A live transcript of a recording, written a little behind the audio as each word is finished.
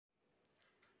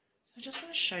I just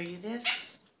want to show you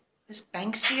this. This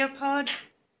banksia pod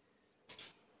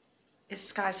is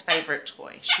Sky's favourite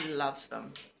toy. She loves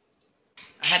them.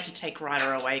 I had to take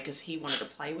Ryder away because he wanted to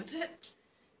play with it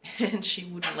and she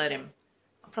wouldn't let him.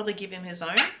 I'll probably give him his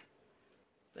own.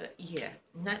 But yeah,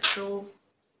 natural,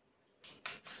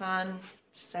 fun,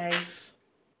 safe.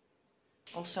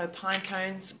 Also pine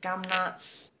cones, gum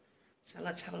nuts. So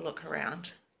let's have a look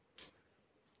around.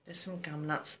 There's some gum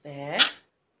nuts there.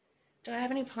 Do I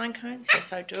have any pine cones?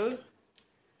 Yes, I do.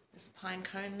 There's a pine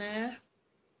cone there.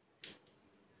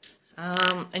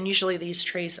 And usually these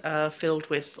trees are filled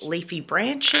with leafy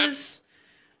branches.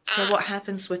 So what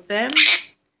happens with them?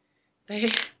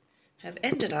 They have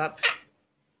ended up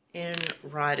in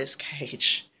Ryder's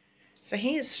cage. So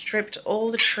he has stripped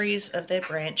all the trees of their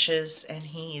branches and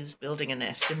he is building a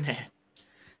nest in there.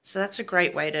 So that's a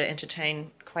great way to entertain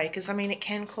quakers. I mean, it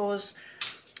can cause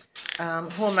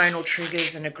hormonal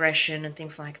triggers and aggression and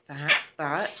things like that,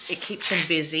 but it keeps him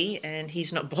busy and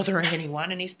he's not bothering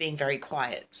anyone and he's being very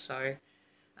quiet. So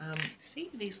see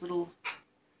these little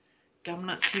gum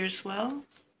nuts here as well.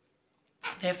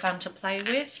 They're fun to play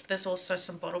with. There's also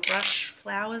some bottle brush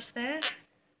flowers there.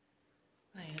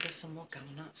 Oh yeah, there's some more gum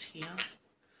nuts here.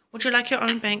 Would you like your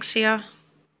own banksia?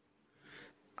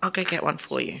 I'll go get one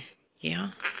for you.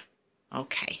 Yeah?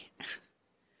 Okay.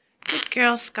 Good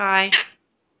girl, Sky.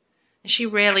 And she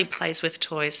rarely plays with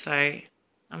toys, so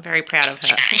I'm very proud of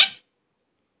her.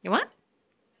 You what?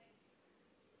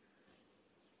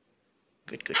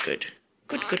 Good, good, good.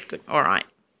 Good, good, good. All right.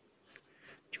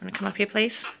 Do you want to come up here,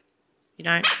 please? You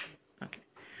don't? Okay.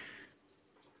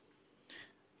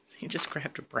 He just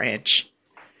grabbed a branch.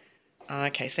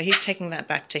 Okay, so he's taking that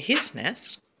back to his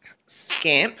nest.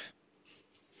 Scamp.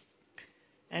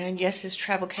 And yes, his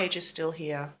travel cage is still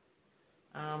here.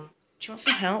 Do you want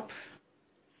some help?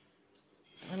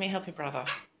 Let me help your brother.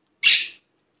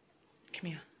 Come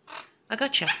here. I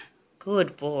got you.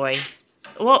 Good boy.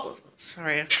 Whoa.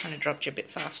 Sorry, I kind of dropped you a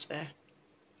bit fast there.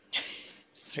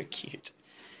 So cute.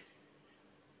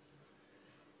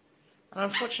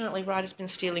 Unfortunately, Ryder's been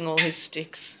stealing all his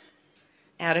sticks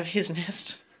out of his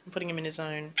nest and putting him in his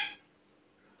own.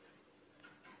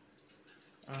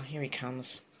 Oh, here he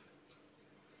comes.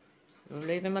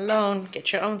 Leave him alone.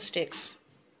 Get your own sticks.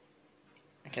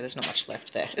 Okay, there's not much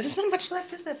left there. There's not much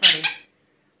left, is there, buddy?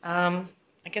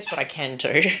 I guess what I can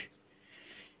do,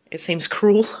 it seems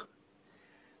cruel,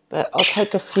 but I'll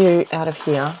take a few out of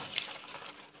here.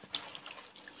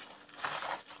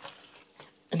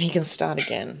 And he can start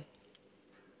again.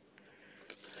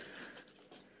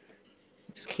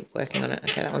 Just keep working on it.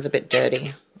 Okay, that one's a bit dirty.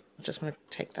 I just want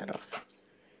to take that off.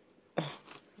 Oh,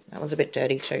 that one's a bit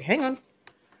dirty too. Hang on.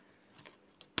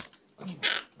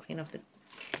 Clean off the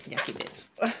yucky bits.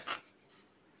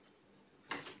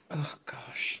 Oh,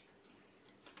 gosh.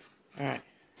 All right.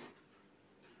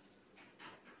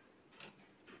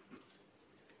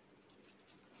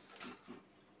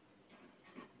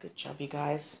 Good job, you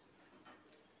guys.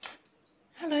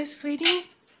 Hello, sweetie.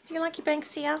 Do you like your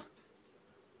banksia?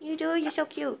 You do? You're so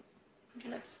cute. Would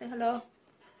you like to say hello?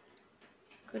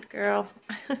 Good girl.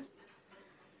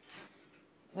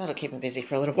 That'll keep him busy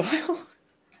for a little while.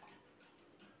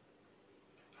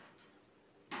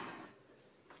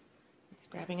 He's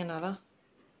grabbing another.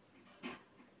 Good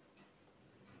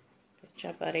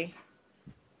job, buddy.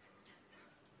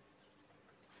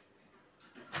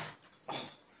 I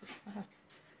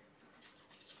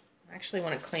actually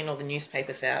want to clean all the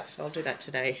newspapers out, so I'll do that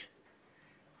today.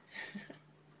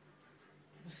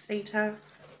 Sita,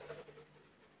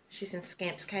 she's in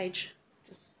Scamp's cage,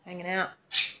 just hanging out.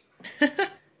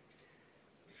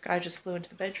 Sky just flew into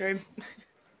the bedroom.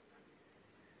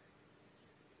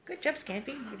 Good job,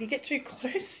 Scampy. If you get too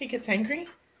close, he gets angry.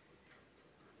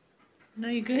 No,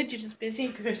 you're good. You're just busy.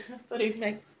 Good. I thought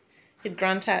he'd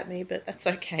grunt at me, but that's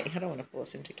okay. I don't want to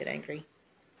force him to get angry.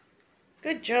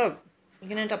 Good job. You're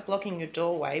going to end up blocking your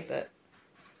doorway, but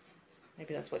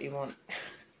maybe that's what you want.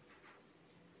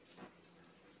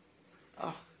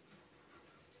 Oh,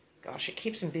 gosh, it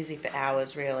keeps him busy for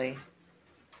hours, really.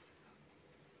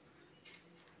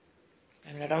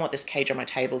 I mean, I don't want this cage on my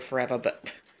table forever, but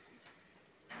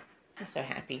I'm so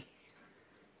happy.